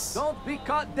surplus. Don't be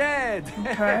caught dead.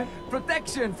 Okay.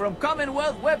 Protection from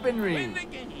Commonwealth weaponry.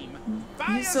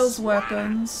 He sells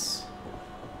weapons.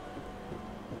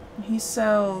 He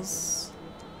sells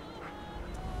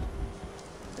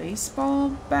baseball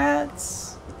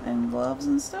bats and gloves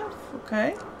and stuff.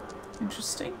 Okay.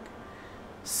 Interesting.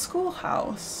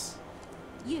 Schoolhouse.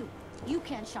 You. You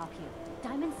can't shop here.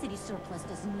 Diamond City surplus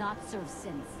does not serve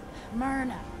sins.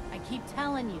 Myrna, I keep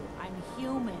telling you, I'm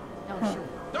human. No, sure.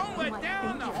 Don't let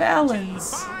down the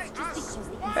Fallon's.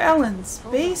 Fallon's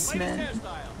basement.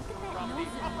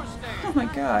 Oh my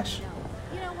gosh.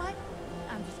 You know what?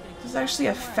 I'm just gonna There's actually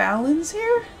a Fallon's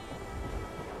here?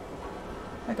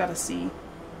 I gotta see.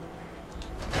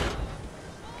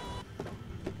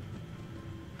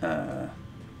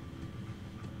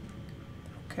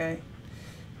 Okay.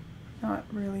 Not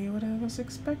really what I was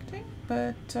expecting,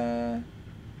 but,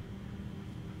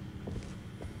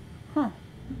 huh.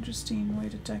 Interesting way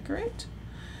to decorate.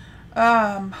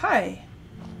 Hi.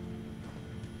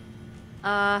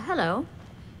 Hello.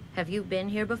 Have you been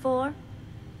here before?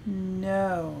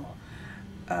 No.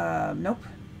 Nope.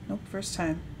 Nope, first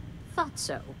time. Thought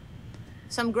so.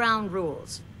 Some ground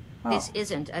rules. Oh. This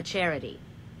isn't a charity.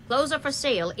 Clothes are for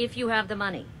sale if you have the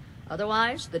money.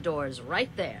 Otherwise, the door's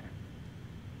right there.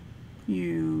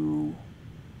 You...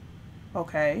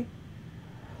 Okay.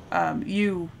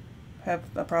 You have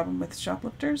a problem with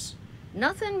shoplifters?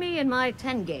 Nothing me and my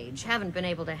 10 gauge haven't been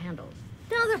able to handle.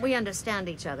 Now that we understand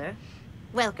each other,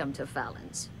 welcome to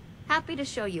Fallon's. Happy to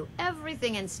show you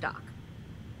everything in stock.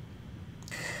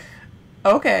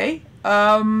 Okay.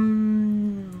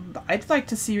 I'd like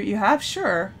to see what you have,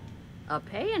 sure. A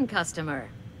paying customer.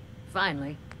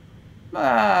 Finally.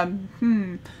 I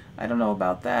don't know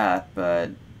about that,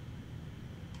 but...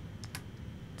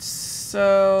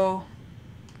 So...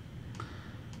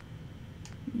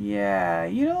 Yeah,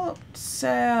 you don't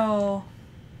sell...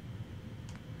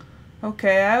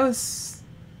 Okay,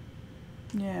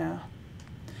 Yeah.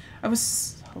 I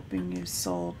was hoping you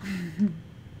sold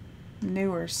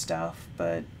newer stuff,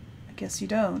 but I guess you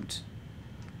don't.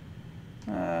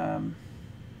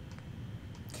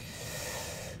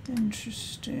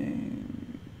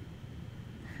 Interesting.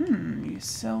 You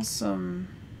sell some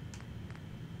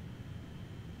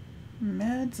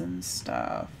meds and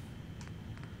stuff.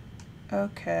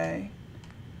 Okay.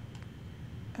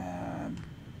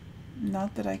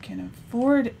 Not that I can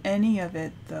afford any of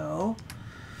it, though.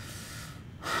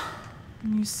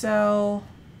 You sell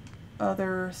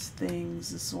other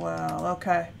things as well.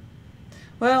 Okay.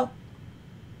 Well,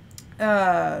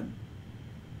 oh,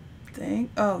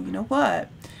 you know what?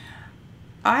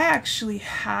 I actually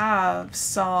have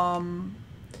some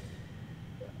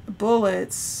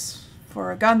bullets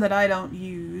for a gun that I don't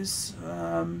use.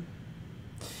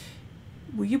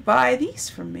 Will you buy these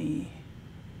from me?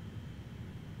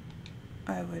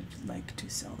 I would like to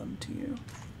sell them to you.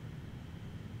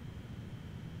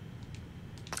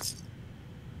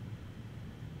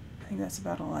 I think that's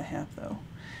about all I have, though.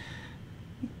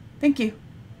 Thank you.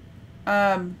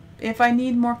 If I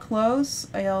need more clothes,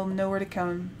 I'll know where to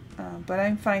come. But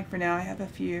I'm fine for now. I have a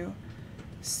few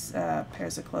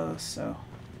pairs of clothes, so.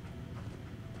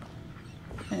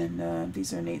 And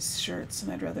these are Nate's shirts,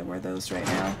 and I'd rather wear those right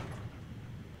now.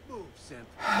 Move, Synth.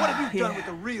 What have you done with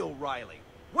the real Riley?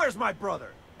 Where's my brother?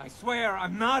 I swear,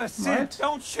 I'm not a synth.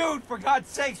 Don't shoot, for God's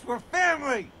sakes. We're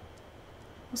family.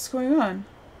 What's going on?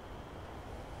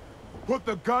 Put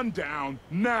the gun down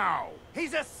now.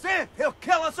 He's a synth. He'll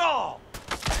kill us all.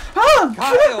 Oh,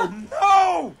 Kyle,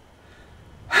 no!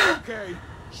 Okay,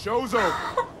 show's over.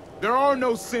 There are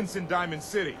no synths in Diamond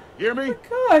City. Hear me?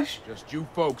 Oh my gosh. Just you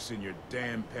folks and your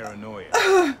damn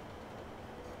paranoia.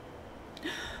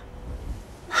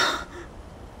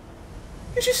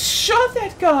 You just shot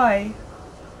that guy.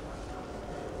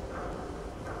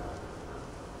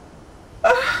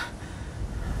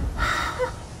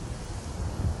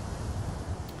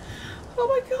 Oh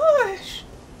my gosh.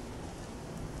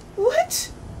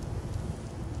 What?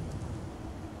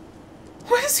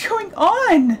 What is going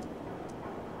on?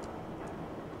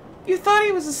 You thought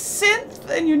he was a synth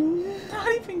and you're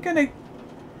not even gonna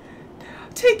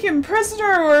take him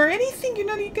prisoner or anything? You're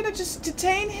not even gonna just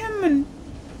detain him and...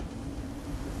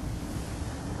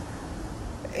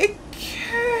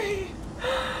 Okay.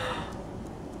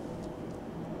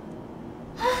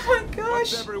 Oh my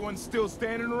gosh. What's everyone still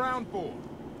standing around for?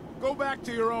 Go back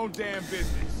to your own damn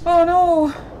business. Oh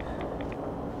no.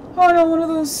 Oh no, one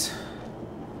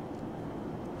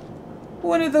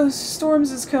of those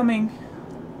storms is coming.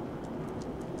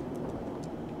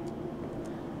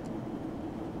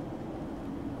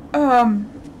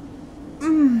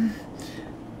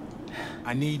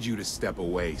 I need you to step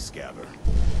away, Scabber.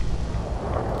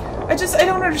 I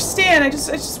don't understand. I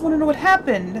just want to know what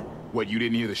happened. What, you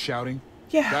didn't hear the shouting?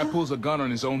 Yeah. Guy pulls a gun on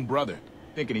his own brother,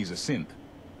 thinking he's a synth.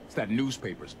 It's that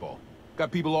newspaper's fault.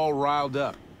 Got people all riled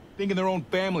up, thinking their own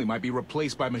family might be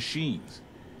replaced by machines.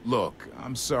 Look,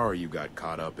 I'm sorry you got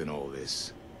caught up in all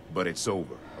this, but it's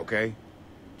over, okay?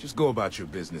 Just go about your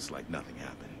business like nothing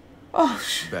happened. Oh,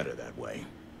 better that way.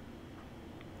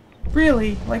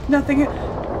 Really? Like nothing? You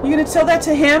gonna tell that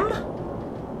to him?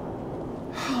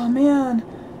 Oh, man.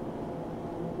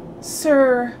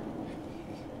 Sir.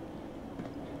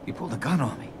 You pulled a gun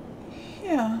on me.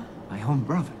 Yeah. My own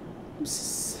brother.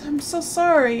 I'm so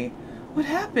sorry. What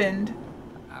happened?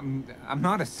 I'm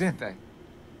not a synth.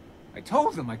 I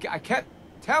told him. I kept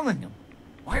telling him.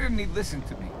 Why didn't he listen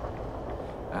to me?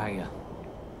 I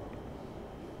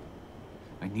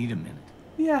need a minute.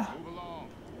 Yeah.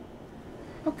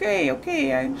 Okay,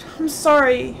 I'm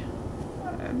sorry.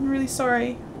 I'm really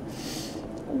sorry.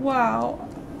 Wow.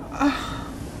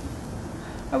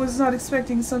 I was not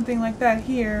expecting something like that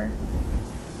here.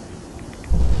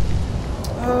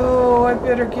 Oh, I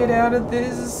better get out of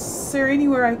this. Is there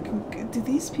anywhere I can... Do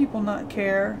these people not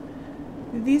care?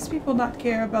 Do these people not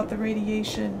care about the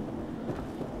radiation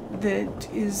that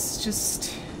is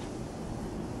just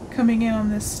coming in on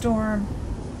this storm?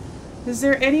 Is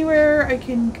there anywhere I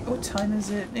can... What time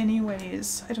is it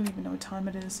anyways? I don't even know what time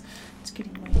it is. It's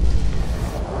getting late.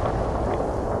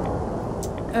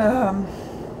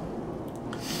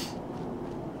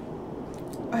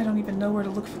 I don't even know where to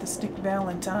look for the Stick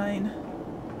Valentine.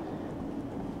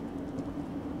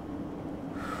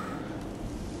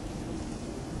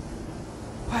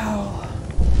 Wow.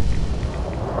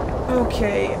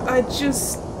 Okay, I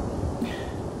just...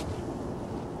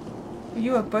 Are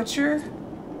you a butcher?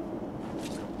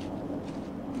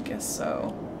 I guess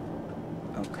so.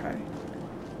 Okay.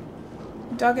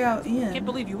 Dugout Inn. Can't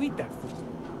believe you eat that food.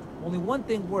 Only one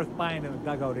thing worth buying in a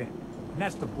dugout inn, and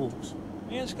that's the booze.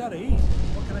 Man's gotta eat.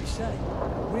 What can I say?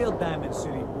 A real Diamond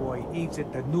City boy eats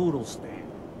at the noodle stand.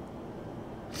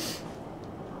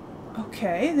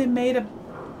 Okay, they made an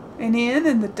inn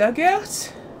in the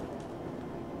dugout?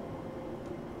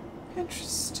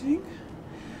 Interesting.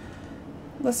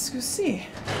 Let's go see.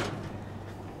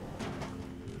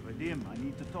 Vadim, I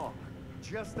need to talk.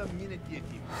 Just a minute,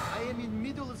 Yeti. I am in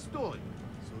middle of story.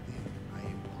 So then, I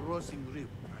am crossing river,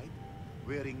 right?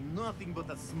 Wearing nothing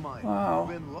but a smile. Wow.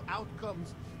 When out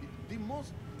comes the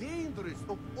most dangerous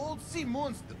of all sea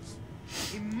monsters.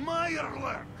 A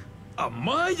Meyerlurk. A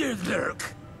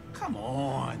Meyerlurk? Come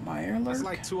on. Meyerlurk? That's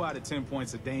like 2 out of 10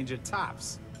 points of danger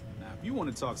tops. Now, if you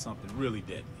want to talk something really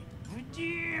deadly.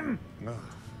 Vadim!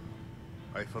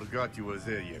 I forgot you were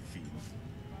there, Yeti.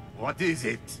 What is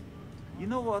it? You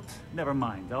know what? Never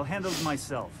mind. I'll handle it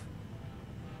myself.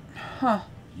 Huh.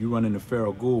 You run into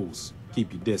feral ghouls.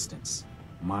 Keep your distance.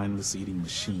 Mindless eating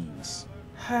machines.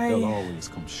 They'll always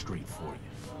come straight for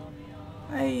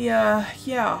you. Yeah,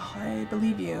 I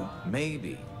believe you.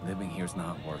 Maybe living here's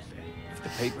not worth it. If the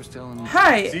paper's telling you...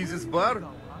 Hi! See this bar?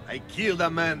 I killed a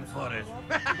man for it.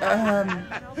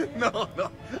 No,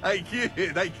 I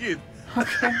kid.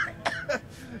 Okay.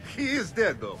 He is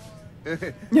dead, though.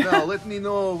 Now, let me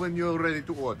know when you're ready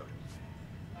to order.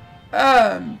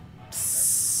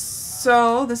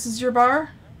 So, this is your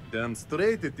bar? Damn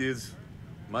straight it is.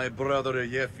 My brother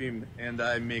Yefim and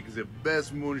I make the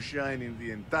best moonshine in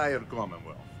the entire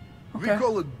Commonwealth. Okay. We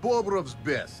call it Bobrov's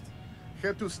Best.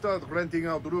 Had to start renting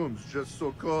out rooms just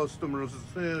so customers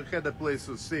had a place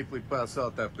to safely pass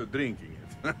out after drinking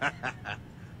it.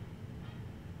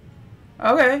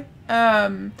 Okay.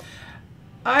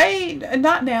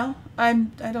 Not now. I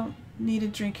don't need a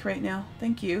drink right now.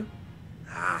 Thank you.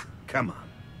 Ah, come on.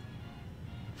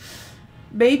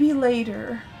 Maybe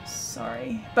later.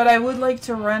 Sorry. But I would like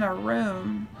to rent a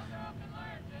room.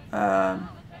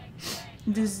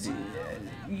 Does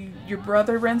your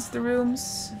brother rents the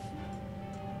rooms?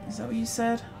 Is that what you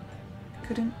said?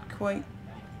 Couldn't quite.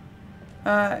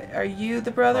 Are you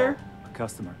the brother? Oh, a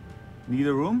customer. Need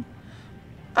a room?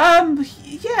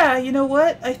 Yeah, you know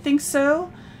what? I think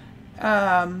so.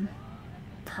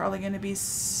 Probably gonna be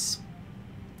spending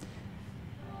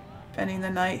the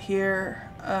night here.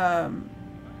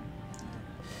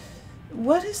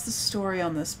 What is the story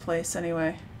on this place,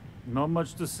 anyway? Not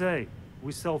much to say.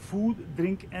 We sell food,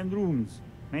 drink, and rooms.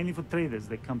 Mainly for traders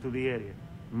that come to the area.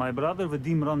 My brother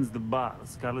Vadim runs the bar.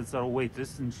 Scarlett's our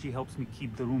waitress, and she helps me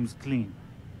keep the rooms clean.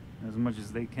 As much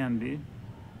as they can be.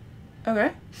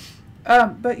 Okay.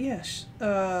 But yes,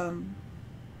 10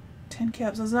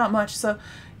 caps is not much, so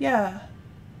yeah,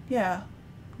 give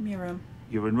me a room.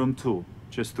 You're in room 2,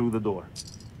 just through the door.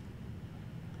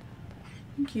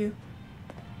 Thank you.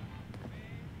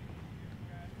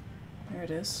 There it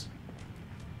is.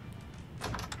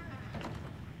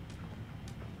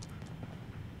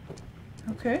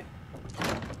 Okay.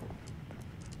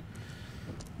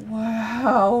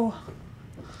 Wow.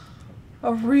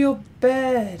 A real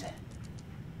bed.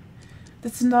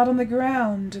 that's not on the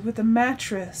ground with a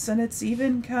mattress, and it's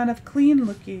even kind of clean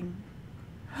looking.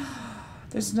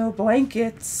 There's no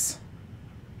blankets.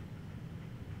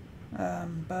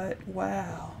 But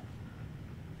wow.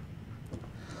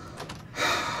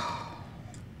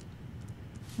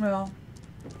 Well,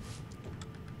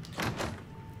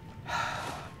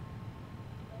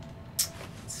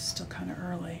 it's still kind of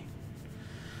early.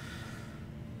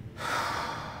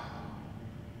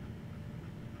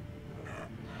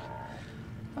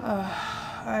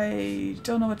 I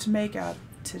don't know what to make out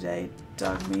today,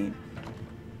 dog meat.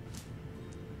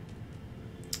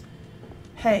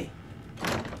 Hey.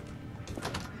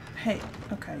 Hey,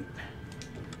 okay.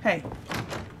 Hey.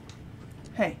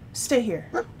 Hey, stay here.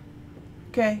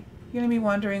 Okay? You're gonna be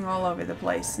wandering all over the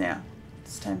place now.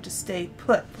 It's time to stay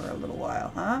put for a little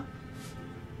while, huh?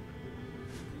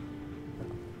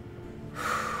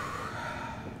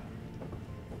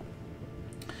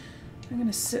 I'm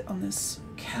gonna sit on this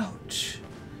couch.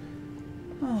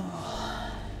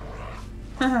 Oh.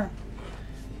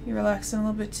 You relaxing a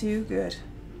little bit too? Good.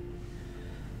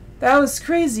 That was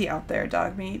crazy out there,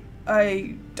 dog meat.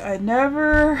 I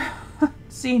never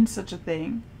seen such a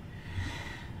thing.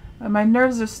 My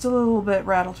nerves are still a little bit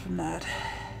rattled from that.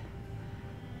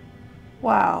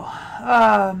 Wow.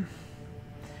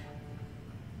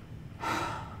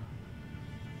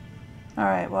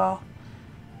 Alright, well.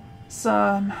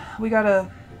 So, we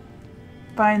gotta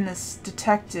find this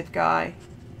detective guy.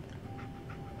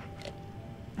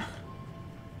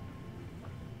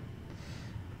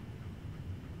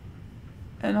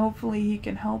 And hopefully he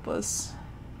can help us.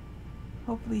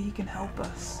 Hopefully he can help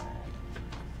us.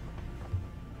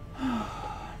 I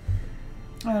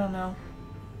don't know.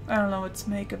 I don't know what to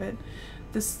make of it.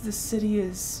 This city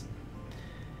is...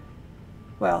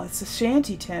 Well, it's a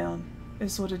shanty town,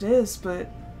 is what it is,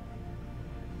 but...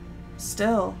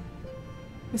 Still.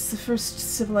 It's the first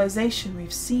civilization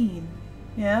we've seen.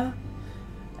 Yeah?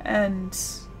 And...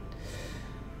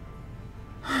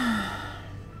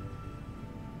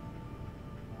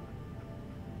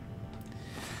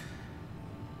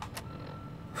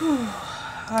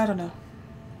 I don't know.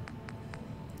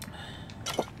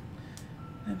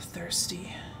 I'm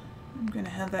thirsty. I'm gonna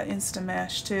have that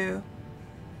Insta-mash too.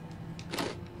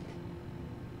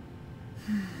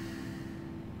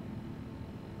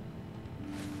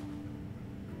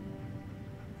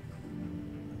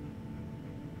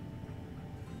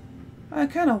 I'm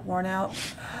kind of worn out.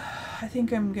 I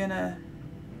think I'm gonna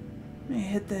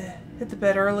hit the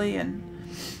bed early, and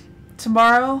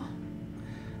tomorrow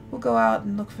we'll go out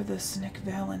and look for this Nick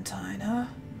Valentine, huh?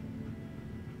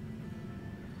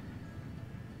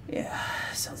 Yeah,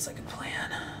 sounds like a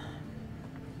plan.